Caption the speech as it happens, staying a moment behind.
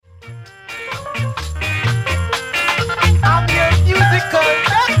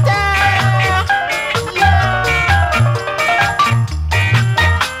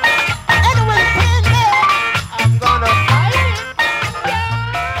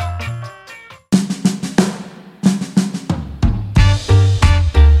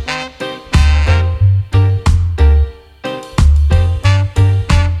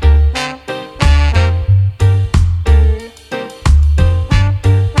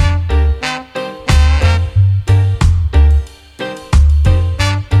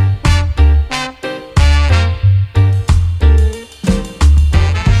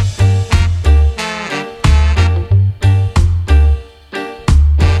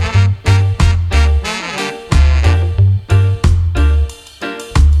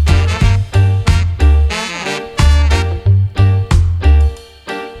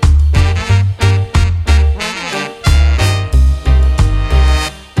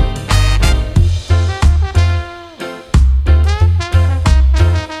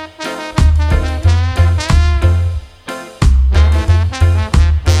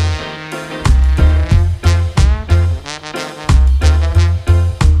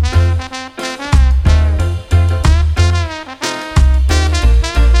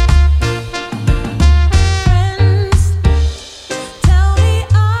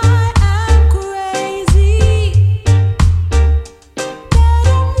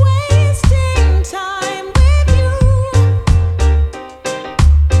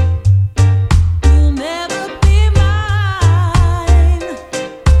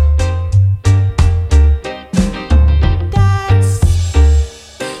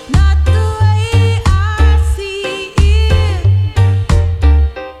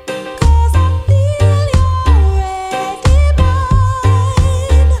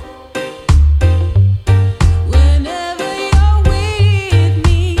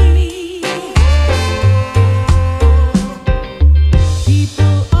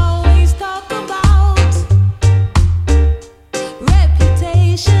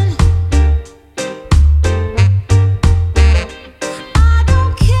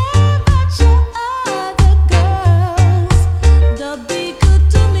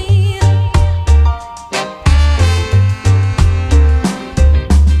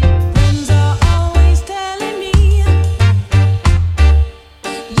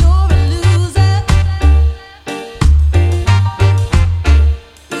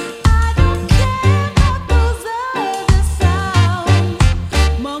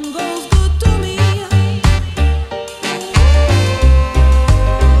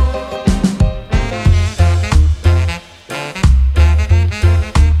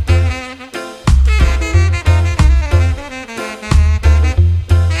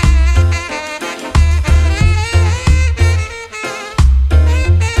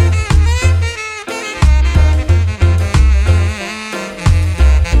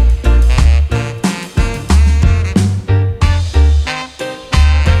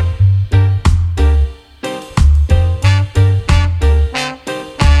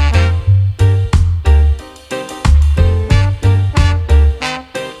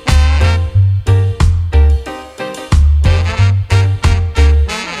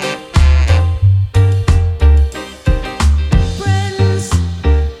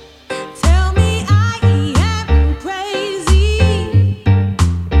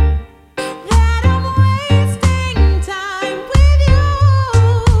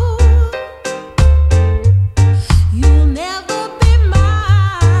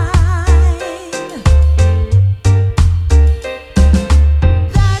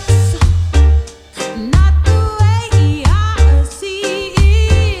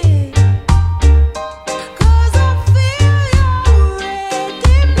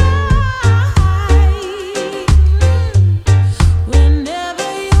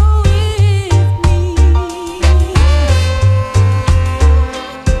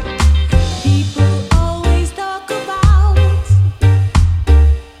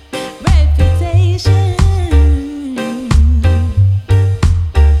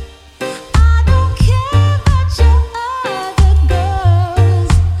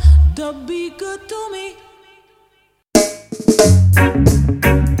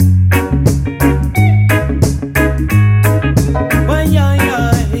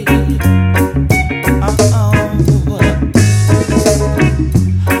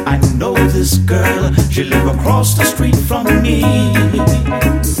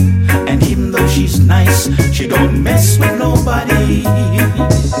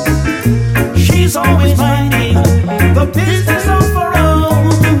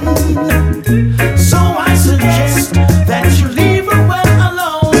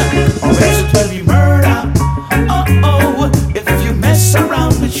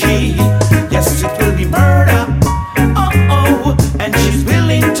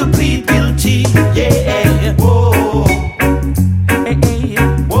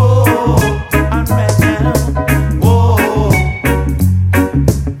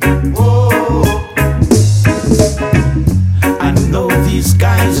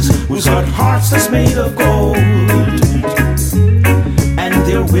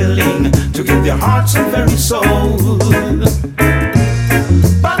willing to give their hearts and very soul.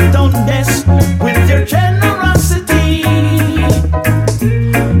 But don't mess with their generosity,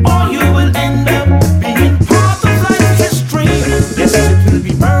 or you will end up being part of life history. Yes, it will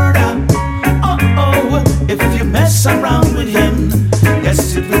be murder. Oh, if you mess around with him.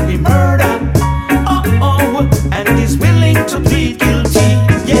 Yes, it will be murder. Oh, and he's willing to plead guilty.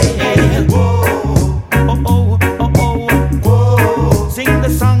 Yeah. Whoa. Whoa. Sing the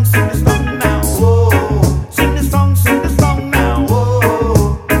song now. Whoa. Sing the song now. Whoa.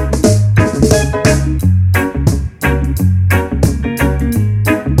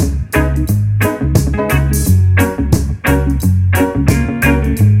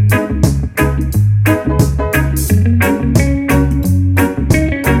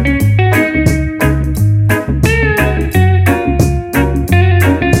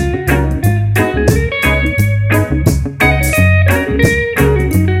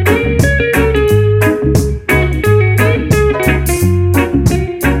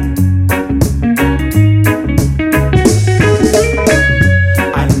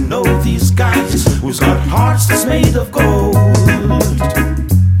 Made of gold,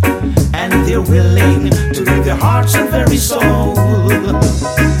 and they're willing to give their hearts and very soul.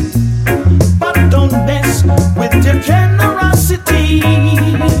 But don't mess with their generosity,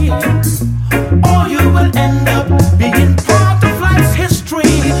 or you will end up being part of life's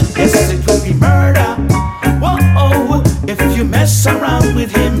history. Yes, it will be murder. Whoa, if you mess around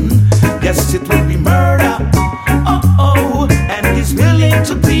with him. Yes, it will be murder. Oh, and he's willing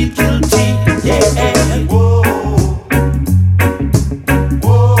to plead guilty. Yeah. Whoa.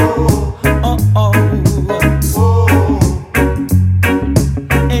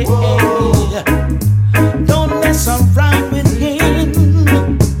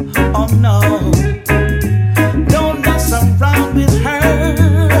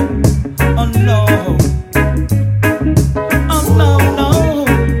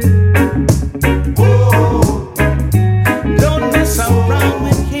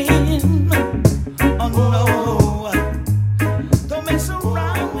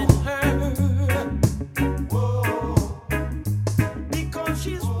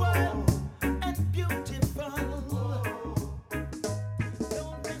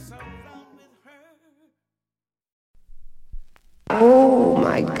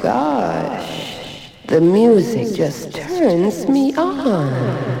 The music just turns me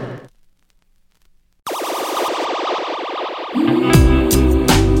on.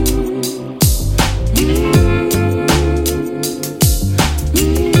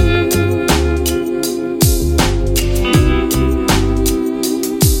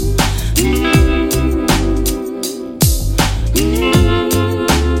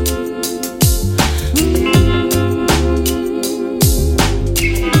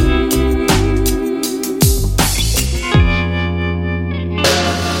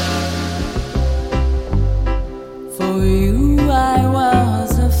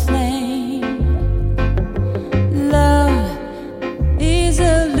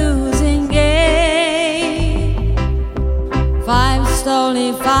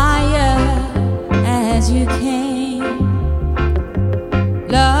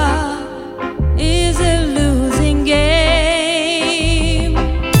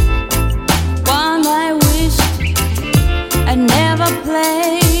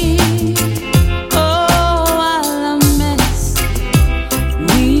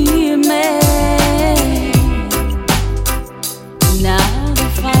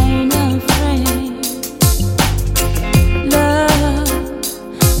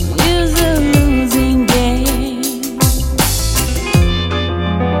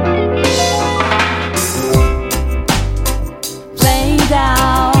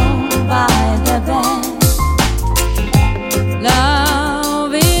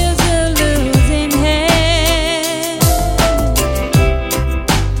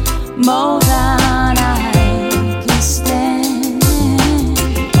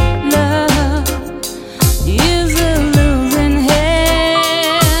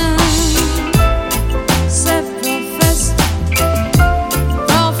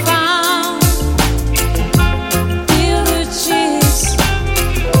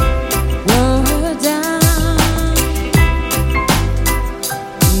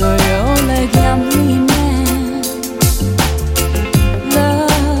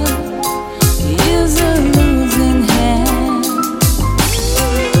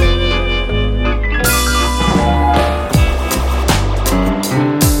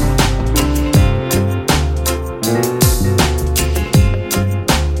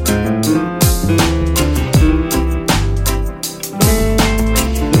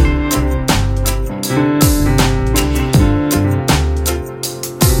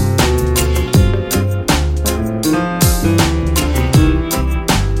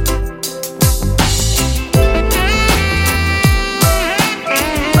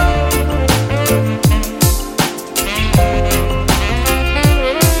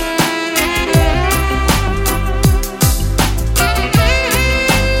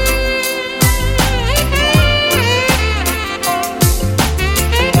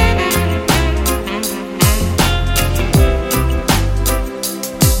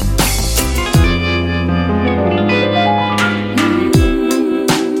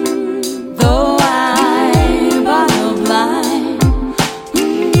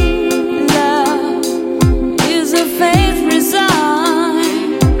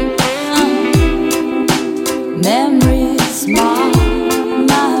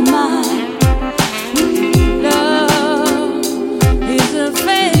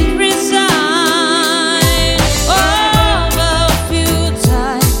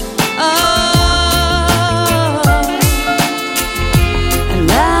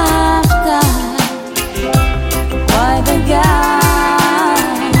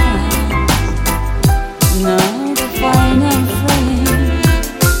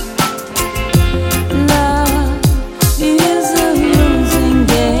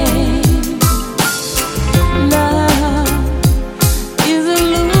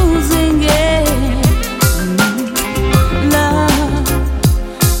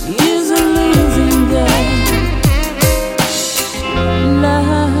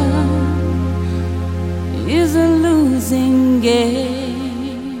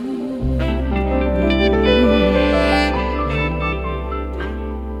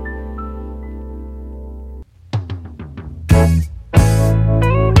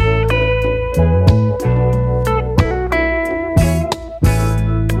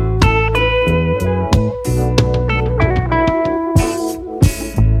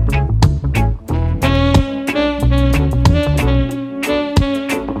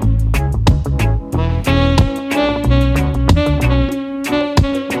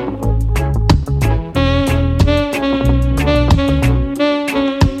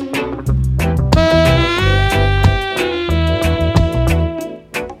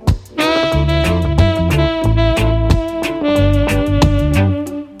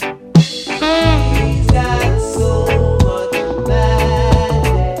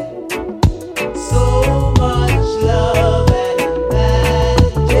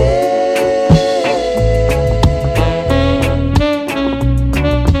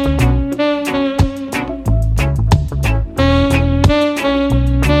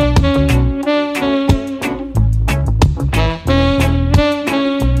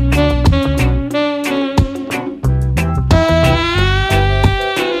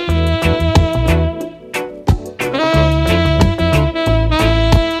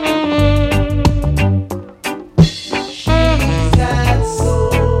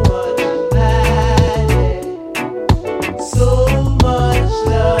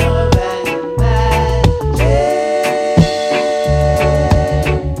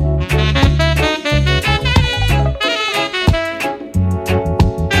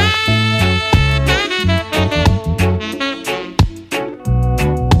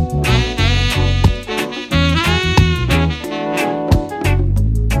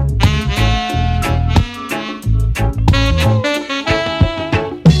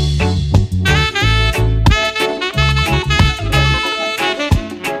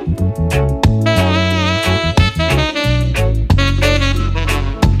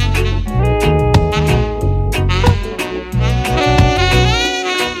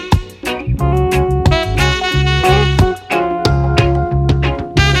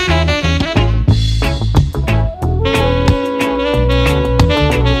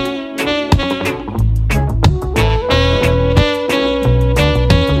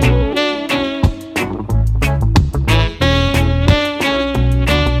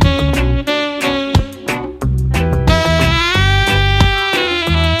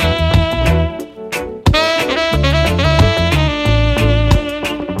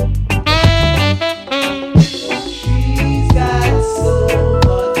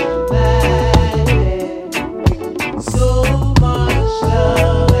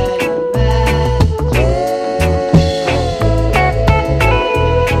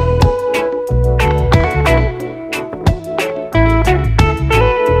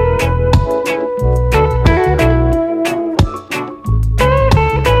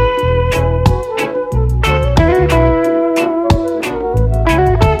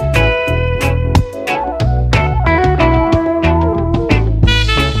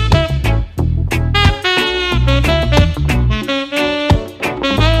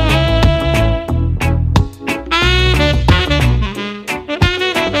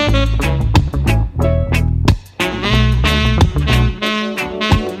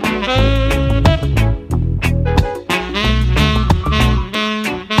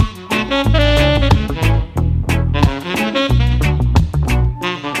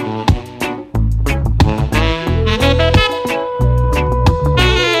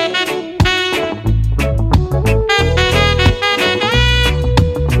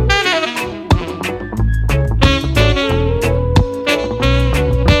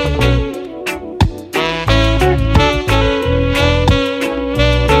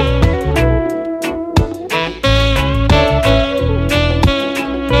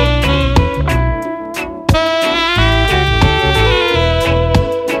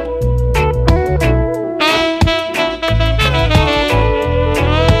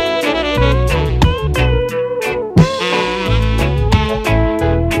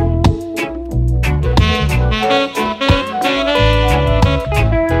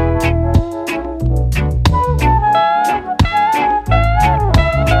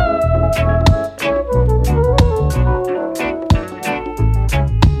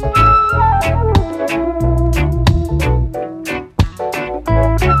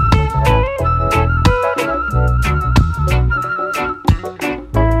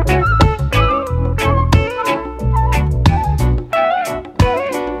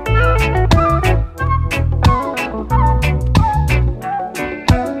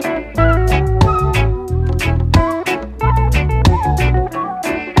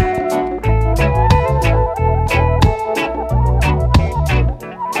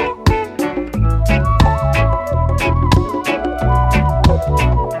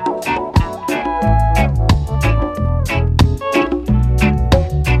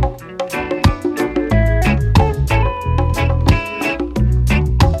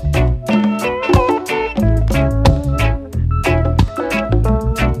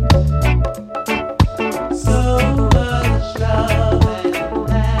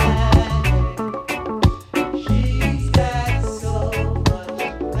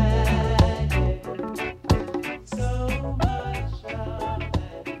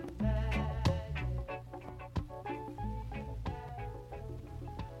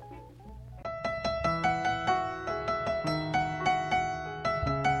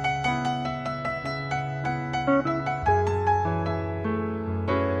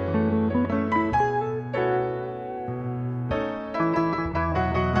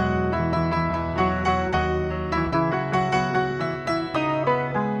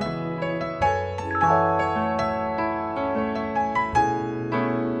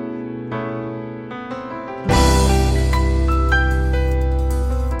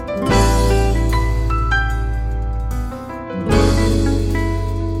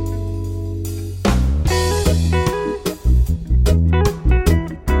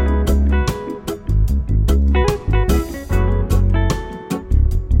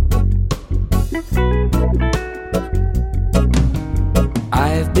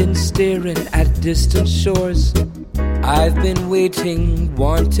 staring at distant shores. I've been waiting,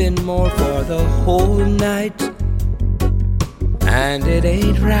 wanting more for the whole night, and it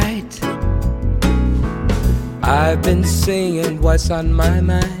ain't right. I've been saying what's on my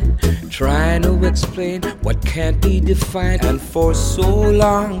mind, trying to explain what can't be defined, and for so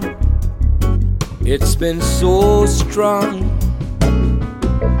long it's been so strong.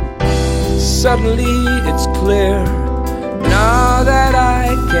 Suddenly it's clear, now that I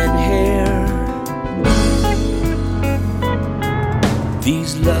can hear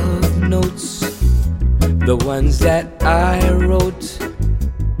these love notes, the ones that I wrote.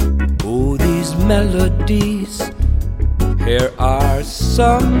 Oh, these melodies, here are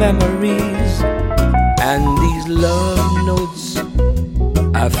some memories. And these love notes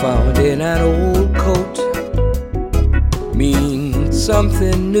I found in an old coat mean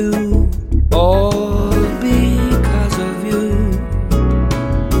something new, all because of you.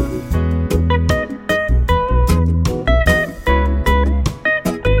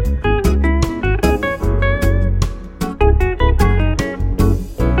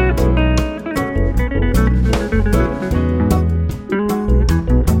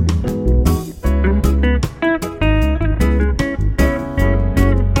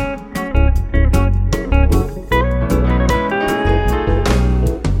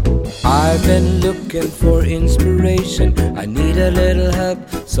 I've been looking for inspiration, I need a little help,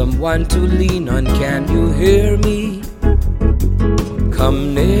 someone to lean on. Can you hear me?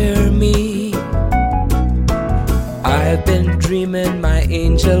 Come near me. I've been dreaming my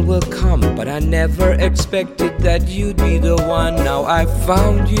angel will come, but I never expected that you'd be the one. Now I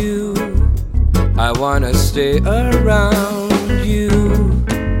found you, I wanna stay around you.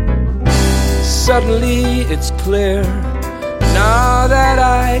 Suddenly it's clear, now that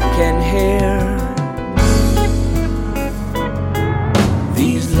I can hear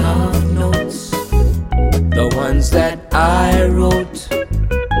these love notes, the ones that I wrote.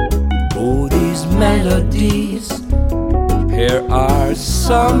 Oh, these melodies, here are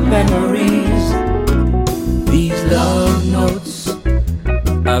some memories. These love notes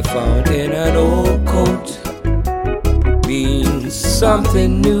I found in an old coat mean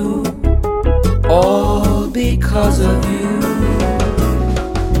something new, all because of you.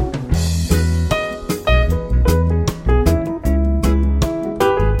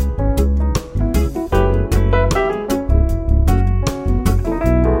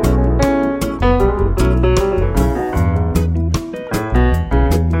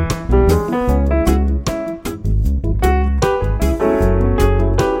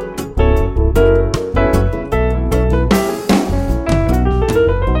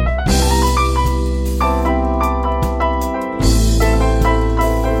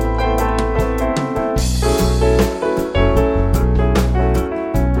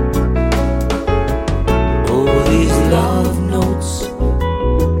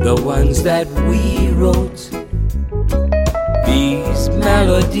 That we wrote, these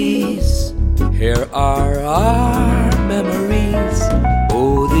melodies, here are our memories.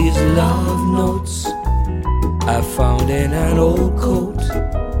 Oh, these love notes I found in an old coat,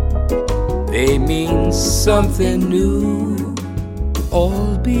 they mean something new,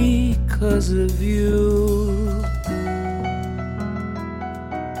 all because of you.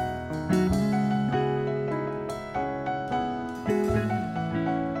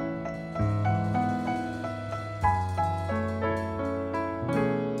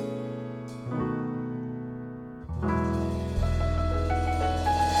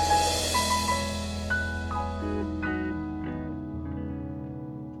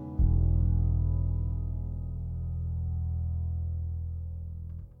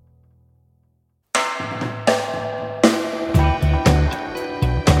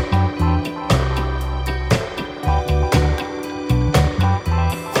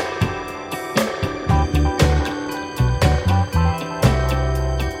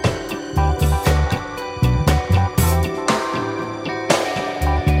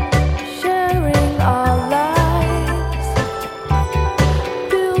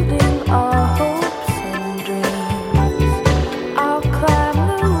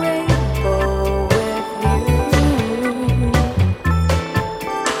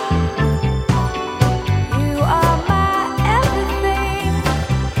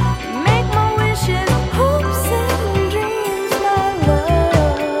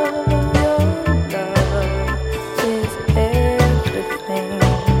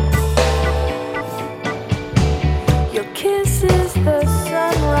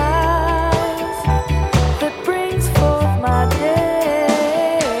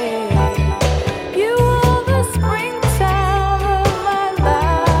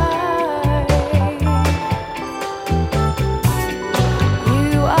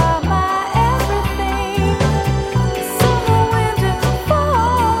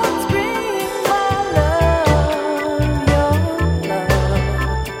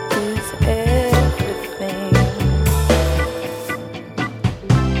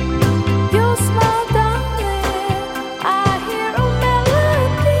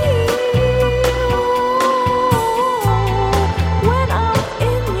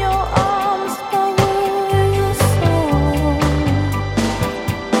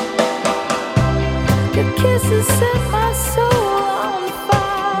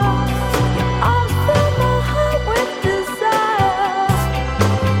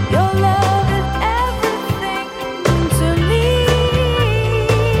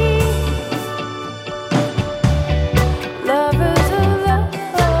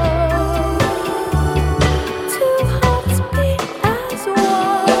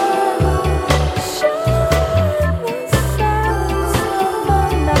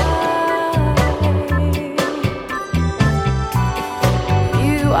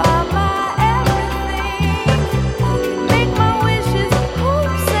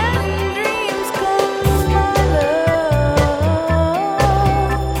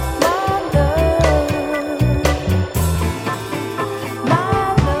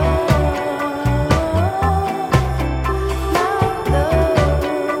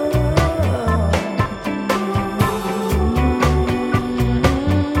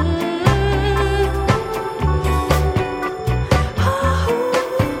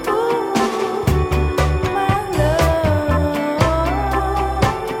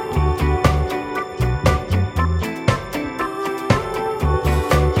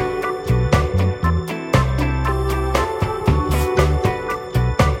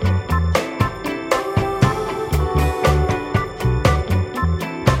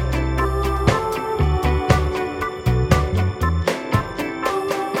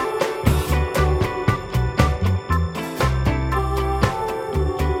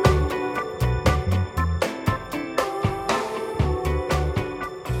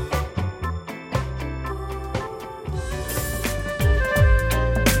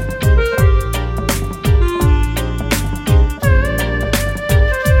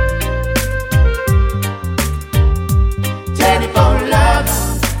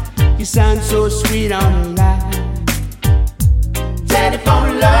 so sweet on the line.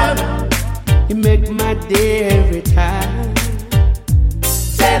 Telephone love, you make my day every time.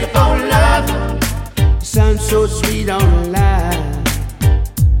 Telephone love, you sound so sweet on the line.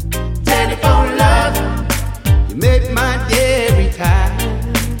 Telephone love, you make my day every time.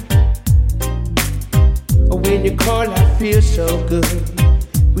 When you call, I feel so good.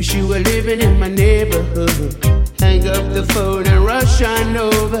 Wish you were living in my neighborhood. Hang up the phone and rush on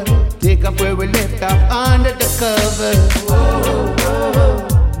over. Pick up where we left off under the cover. Whoa, whoa,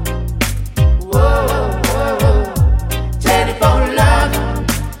 whoa, whoa. Telephone love,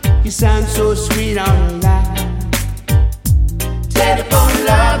 you sound so sweet on the line. Telephone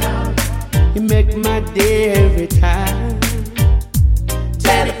love, you make my day every time.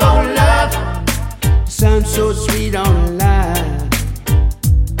 Telephone love, you sound so sweet on the line.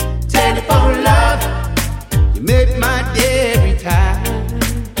 Telephone love, you make my day every time.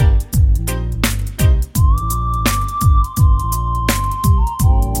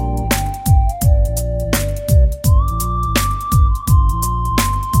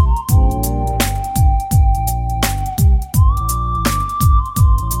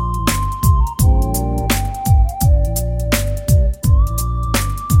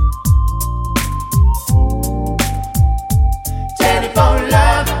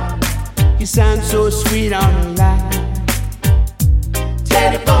 Telephone love, you sound so sweet on the line.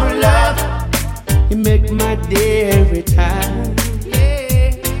 Telephone love, you make my day every time.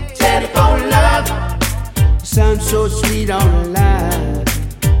 Telephone love, you sound so sweet on the line.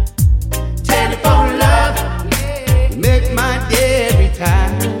 Telephone love, you make my day every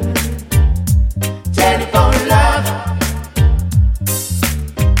time. Telephone love,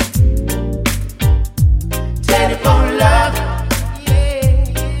 telephone love.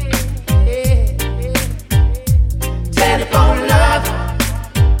 Telephone love,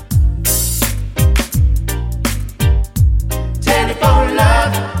 telephone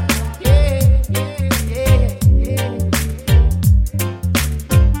love,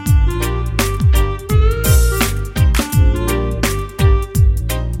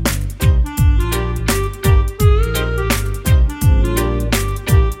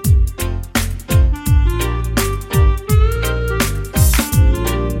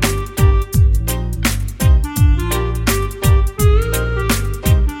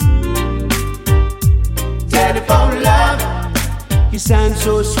 telephone love, you sound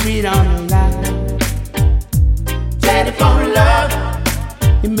so sweet on the line. Telephone love,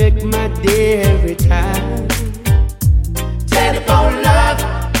 you make my day every time. Telephone love,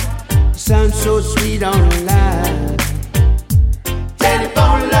 you sound so sweet on the line.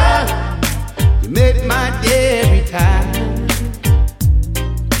 Telephone love, you make my day every time.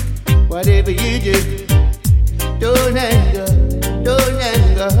 Whatever you do, don't anger, don't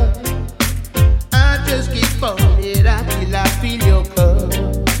anger. Just keep on it until I feel your cup.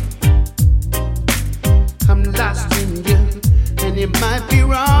 I'm lost in you, and it might be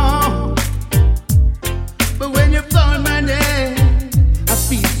wrong, but when you call my name, I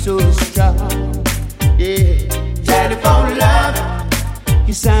feel so strong. Yeah, telephone love,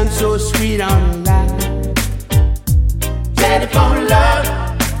 you sound so sweet on the line. Telephone love,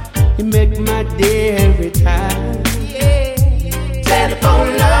 you make my day every time. Yeah,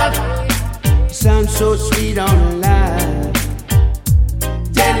 telephone love, sound so sweet on the line.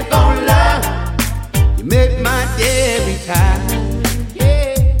 Telephone love, you make my day every time.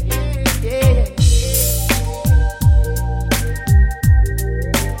 Yeah, yeah, yeah.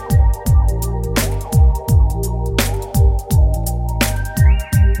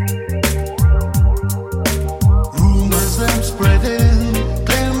 Rumors them spreading,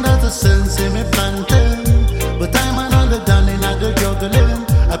 claim that the sense in me planting, but I'm another done in the juggling.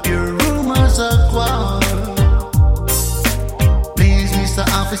 A pure rumors are gone. Please, Mr.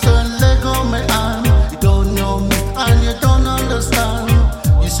 Officer, let go my hand. You don't know me and you don't understand.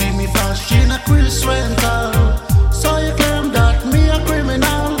 You see me flashing a Chris rental, so you claim that me a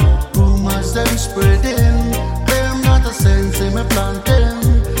criminal. Rumors them spreading, claim that a sense in me planting,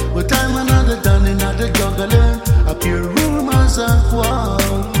 but I'm another done in the juggling. A pure rumors are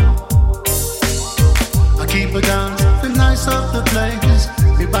gone. I keep a dance, the nice of the place.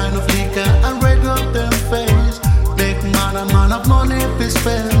 We buy no flicker and red up them face. Make man a man of money to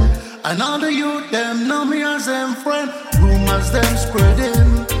spend. And all the youth them know me as them friend. Rumors them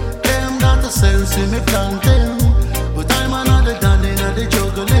spreading, them got the sense in me planting, but I'm another dandy at the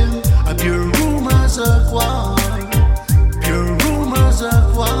juggling. A pure rumors are gone, pure rumors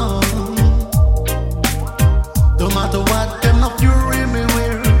are gone. No matter what them not fury me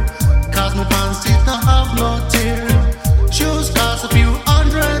wear,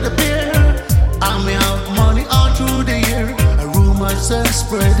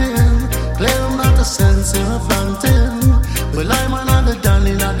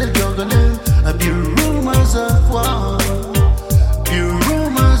 dancing and the juggling. A pure rumors of war. Pure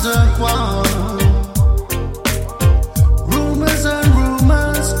rumors of war. Rumors and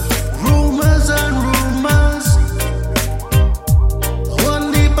rumors. Rumors and rumors.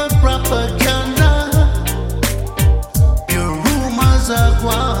 One deep of propaganda. Pure rumors of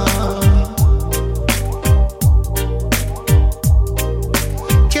war.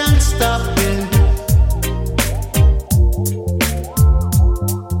 Can't stop it.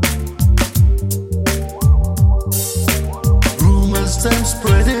 Rumors them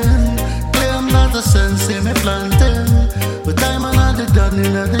spreading, claim not the sense in me planting. But time another done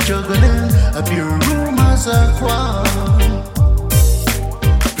in the juggling. A pure rumors are gone.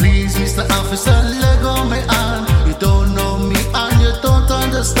 Please, Mr. Officer, let go my hand. You don't know me and you don't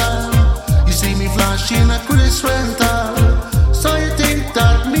understand. You see me flashing a Chris rental, so you think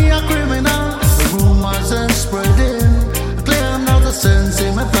that me a criminal. The rumors are spreading, claim not the sense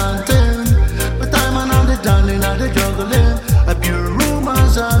in me planting. But time another done in the juggling. A pure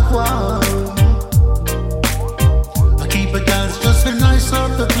rumors are gone. I keep a dance just to nice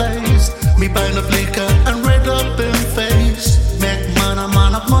up the place. Me buying a flicker and red up in face. Make man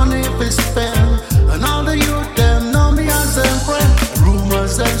of money if it's spend. And all the youth them know me as a friend.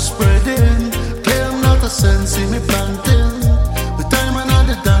 Rumors are spreading, claim not a sense in me planting. But time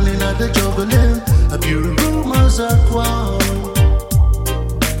another done in the juggling. A pure rumors are gone.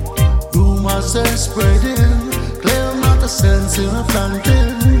 Rumors are spreading, claim not a sense in me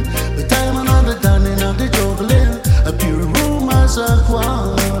planting. But time another done in the juggling. A pure rumors are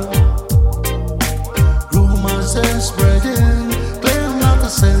gone. Rumors are spreading, claim not a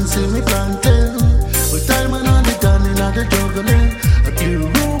sense in me planting. But time another done in the juggling. A pure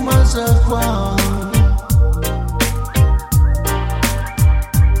rumors are gone.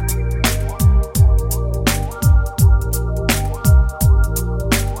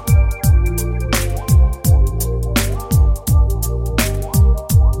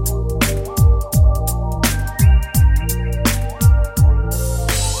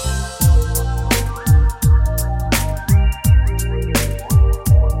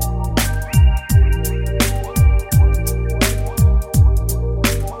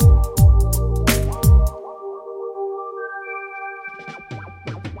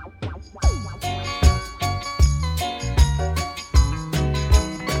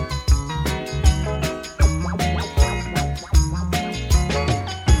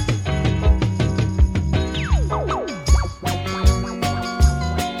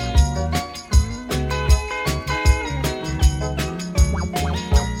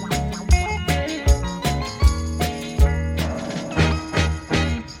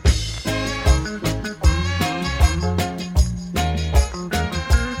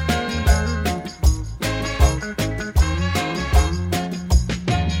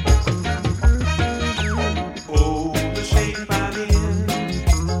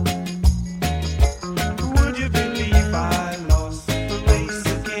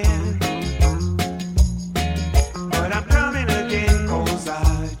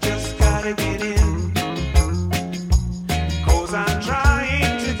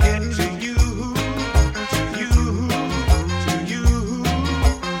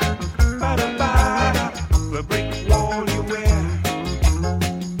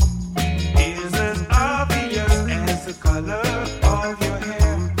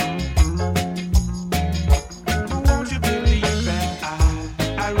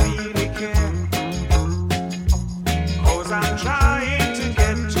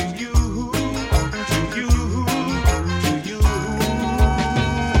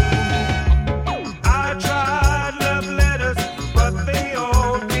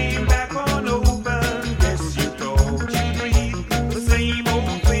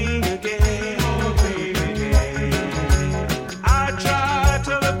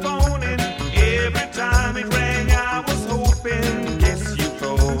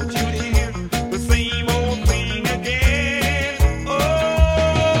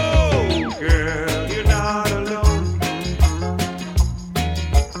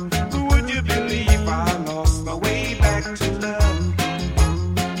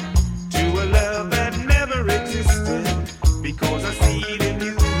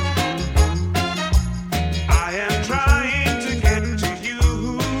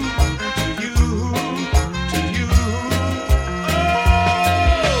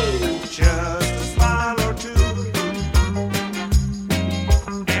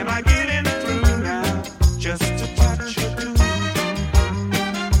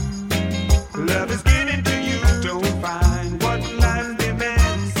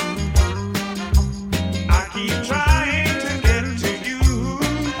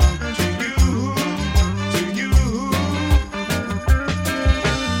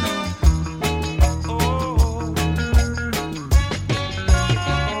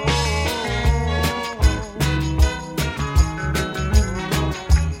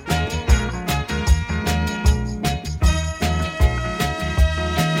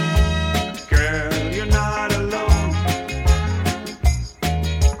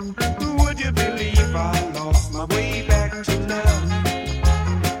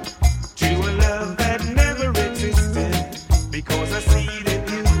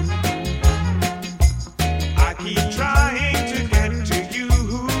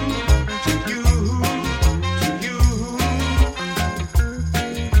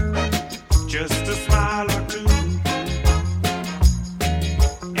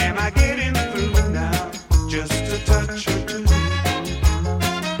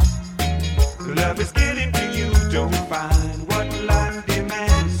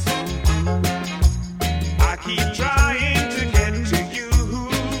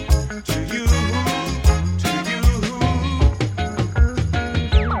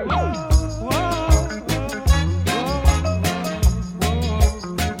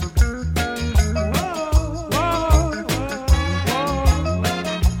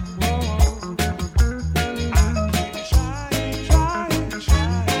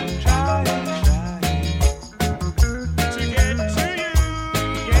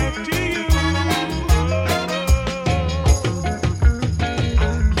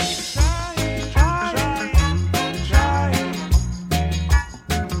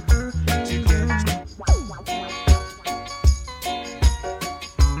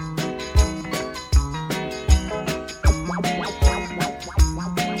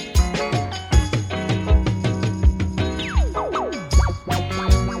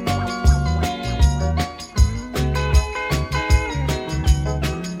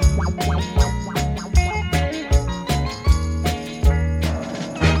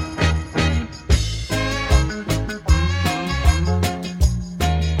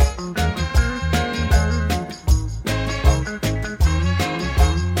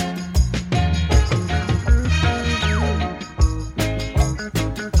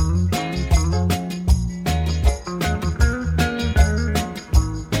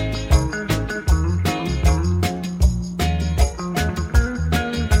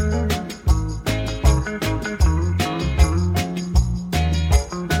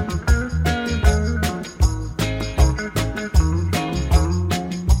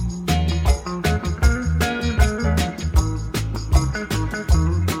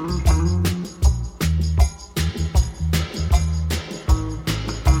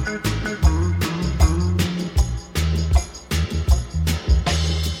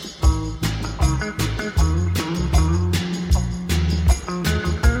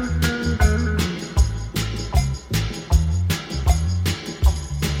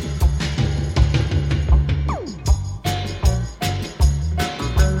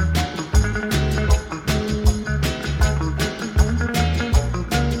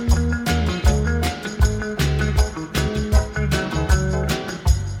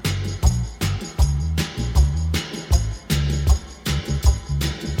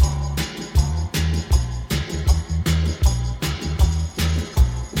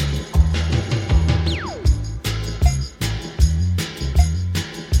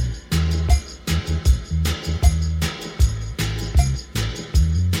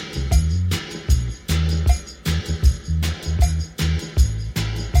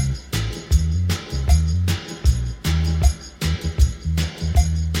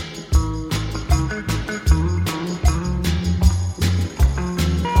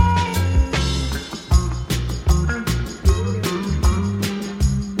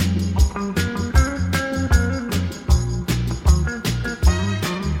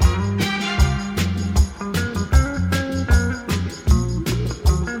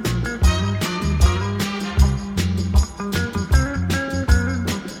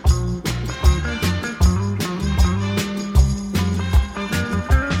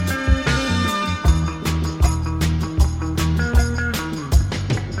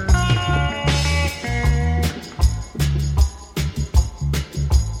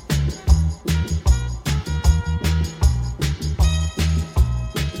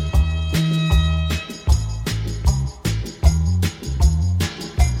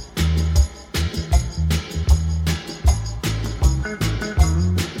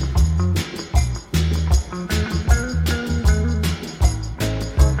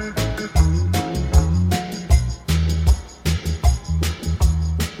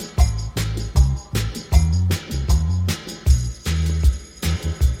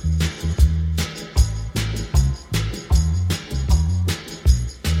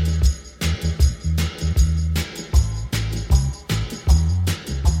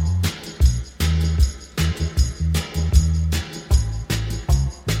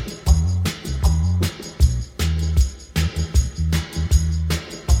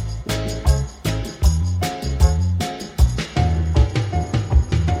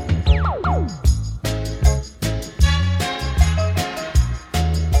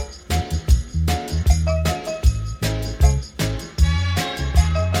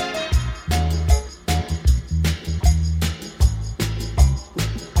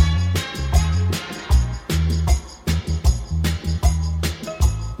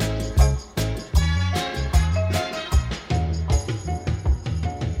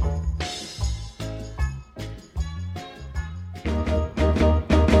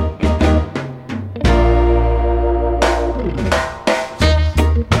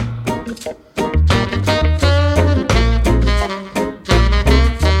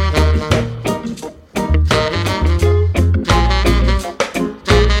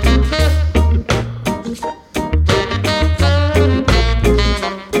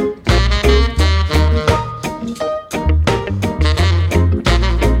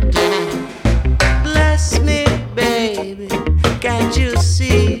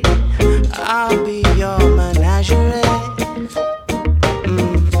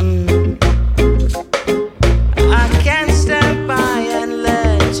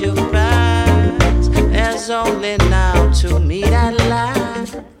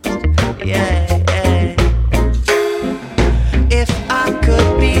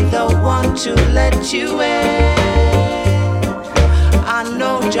 want to let you in. I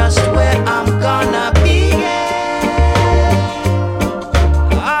know just where I'm gonna be.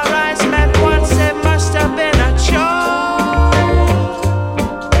 Our eyes met once, it must have been a chore.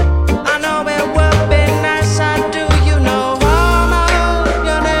 I know it would be nice, I do, you know. Mama,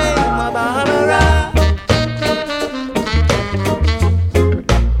 your name, Barbara.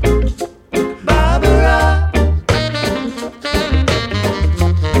 Barbara.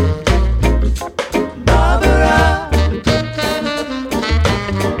 Barbara.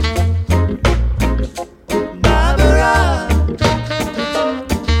 Barbara.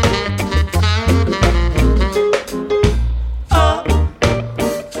 Oh,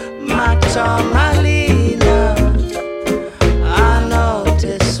 my Tomalina, I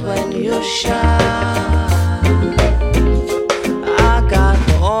notice when you shine. I got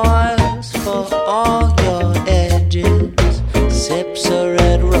oils for all your edges, sips of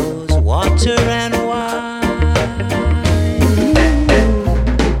red rose, water and wine.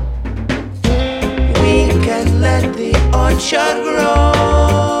 We can let the orchard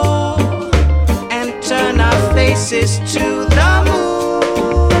grow and turn our faces to the moon.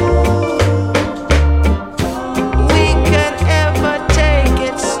 We could ever take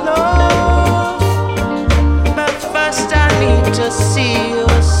it slow, but first I need to see you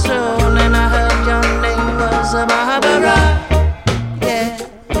soon. And I heard your name was Barbara. Yeah,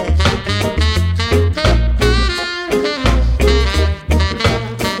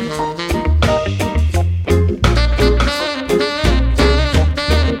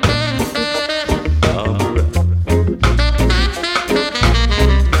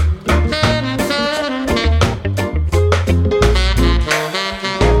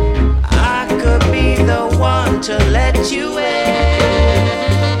 I could be the one to let you in.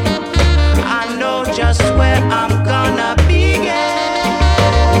 I know just where I'm gonna begin.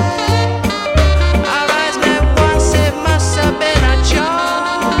 Our eyes met once, it must have been a joy.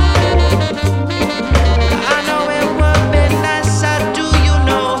 I know it would be nice, I do, you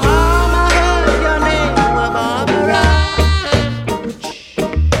know. How I heard your name was Barbara.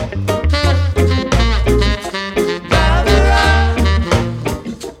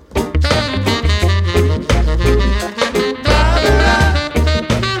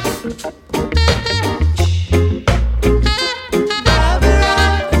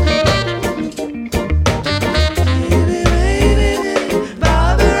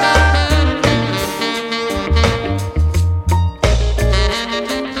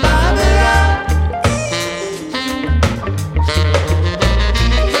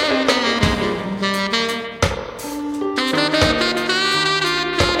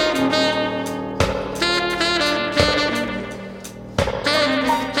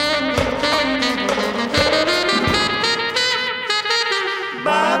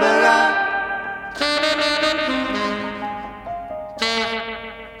 Barbara.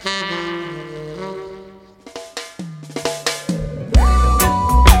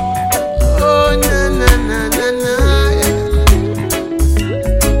 Oh, na na na na na, yeah.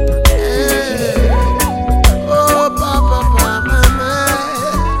 Oh, papa, papa,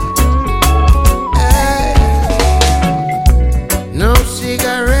 yeah. No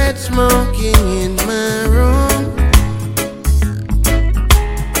cigarette smoking in my room.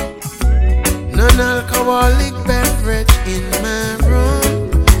 Non-alcoholic beverage in my room.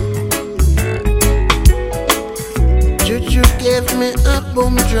 Juju gave me a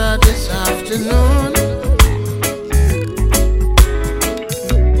boom draw this afternoon,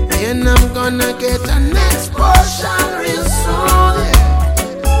 and I'm gonna get a next portion real soon.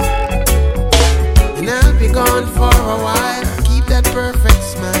 And I'll be gone for a while. Keep that perfect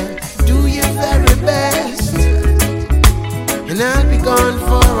smile. Do your very best. And I'll be gone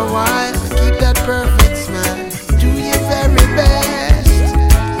for a while. Keep that perfect smile. Do your very best.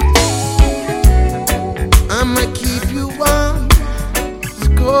 I'ma keep you warm. It's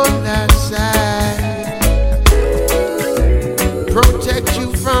cold outside. Protect you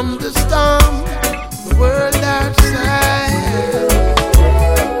from the storm, the world outside.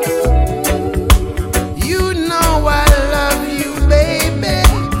 You know I love you, baby.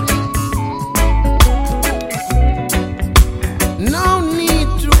 No need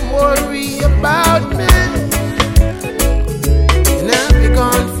to worry about me. And I'll be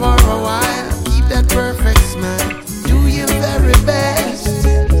gone for a while. Keep that perfect smile. Do your very best.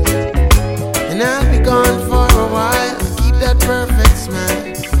 And I'll be gone for a while. Keep that perfect smile.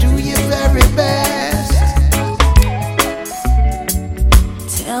 Do your very best.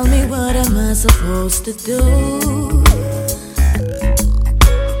 Tell me, what am I supposed to do?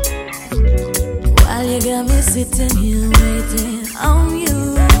 While you got me sitting here waiting on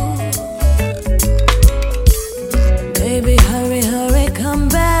you.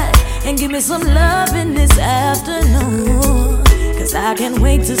 me some love in this afternoon, 'cause I can't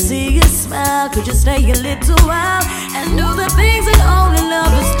wait to see you smile. Could you stay a little while and do the things that only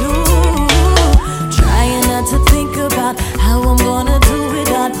lovers do? Trying not to think about how I'm gonna do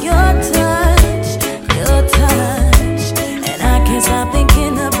without your touch, your touch. And I can't stop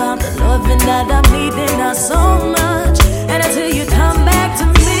thinking about the loving that I'm needing now so much. And until you come back to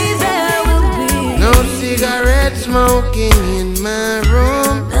me, there will be no cigarette smoking in my room.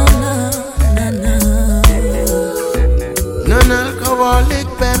 Alcoholic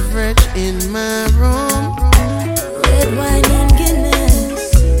beverage in my room. Red wine and Guinness.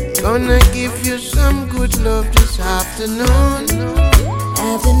 Gonna give you some good love this afternoon.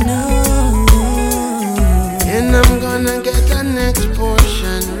 And I'm gonna get the next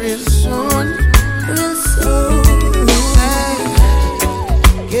portion real soon. Real soon. Hey,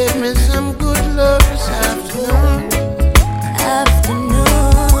 give me some good love this afternoon.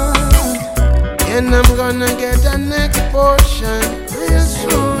 And I'm gonna get the next portion real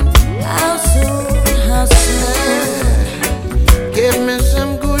soon. How soon? How soon? Give me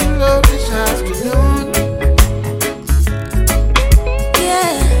some good love this afternoon.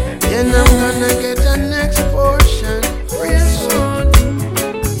 Yeah. And I'm gonna get the next portion real soon.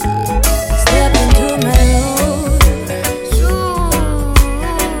 Step into my room. Soon.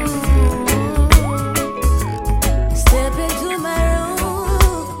 Step into my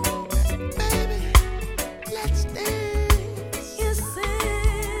room. Baby, let's dance. You say.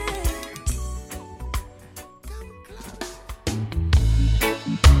 Come close.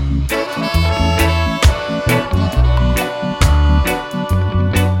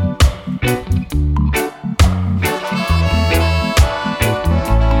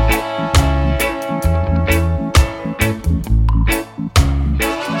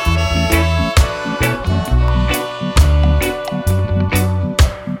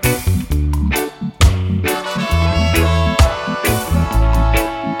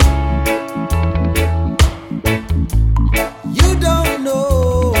 You don't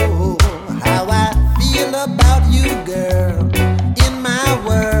know how I feel about you, girl. In my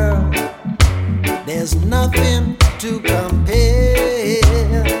world, there's nothing to compare.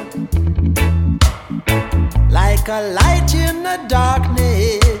 Like a light in the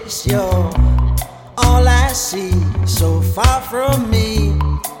darkness, you're all I see. So far from me,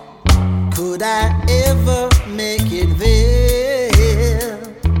 could I ever make it there?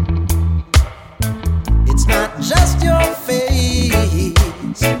 It's not just your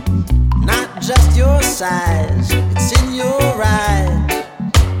face, not just your size, it's in your eyes,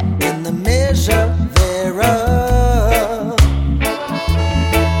 in the measure thereof. Oh,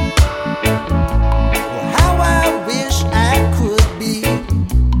 how I wish I could be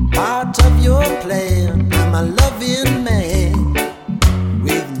part of your plan. I'm a loving man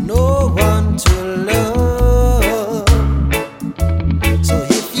with no one to love. So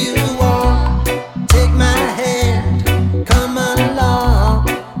if you want, take my hand, come along.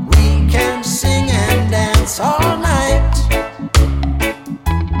 We can sing and dance all night.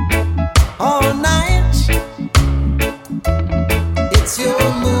 All night. It's your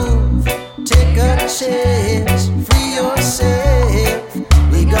move, take a chance, free yourself.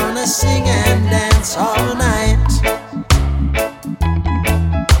 We're gonna sing and dance all night.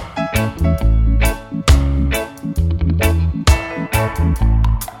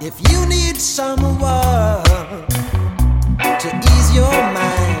 If you need someone to ease your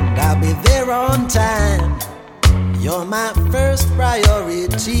mind, I'll be there on time. You're my first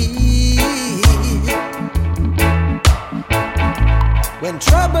priority. When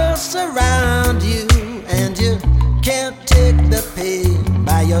troubles surround you and you can't take the pain,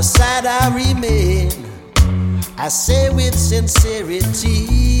 by your side I remain. I say with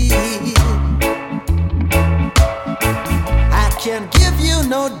sincerity, I can't give you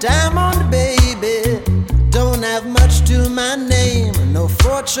no diamond, baby. Don't have much to my name, no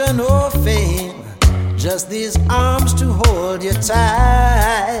fortune or fame. Just these arms to hold you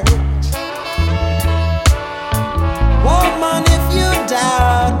tight. Woman, if you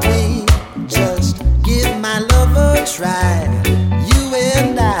doubt me, just give my love a try. You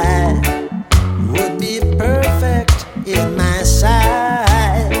and I would be perfect in my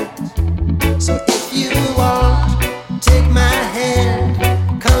sight. So if you want, take my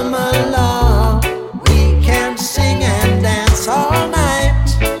hand, come along. We can sing and dance all night.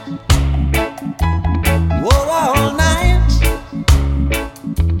 Whoa, all night.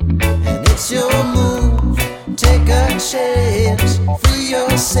 And it's your move, take a chance, free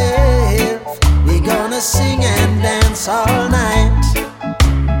yourself. We're gonna sing and dance all night.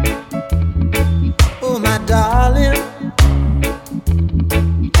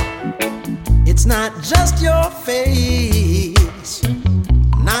 not just your face,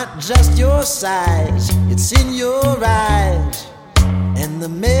 not just your size, it's in your eyes and the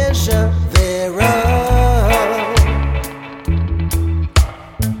measure thereof.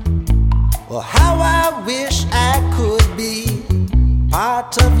 Well, how I wish I could be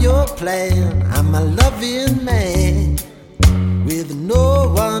part of your plan. I'm a loving man with no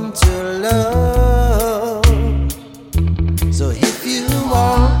one to love. So if you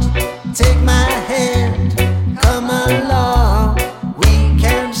want, take my hand, come along. We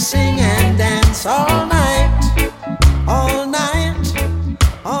can sing and dance all night, all night,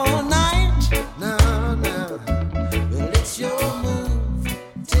 all night. No, no, well, it's your move.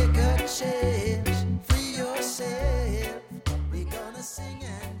 Take a chance, free yourself. We're gonna sing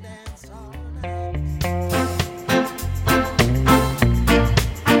and dance all night.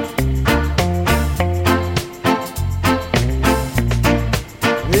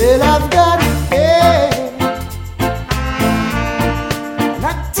 Well, I've got a head,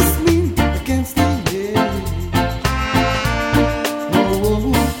 not just me against the edge.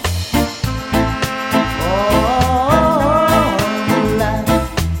 Oh, life,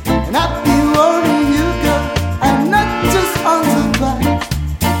 and I've been warning you, girl. I'm not just on the bike.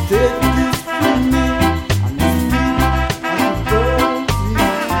 Take this from me, I'm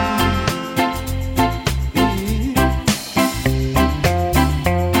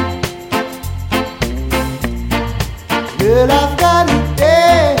Well, I've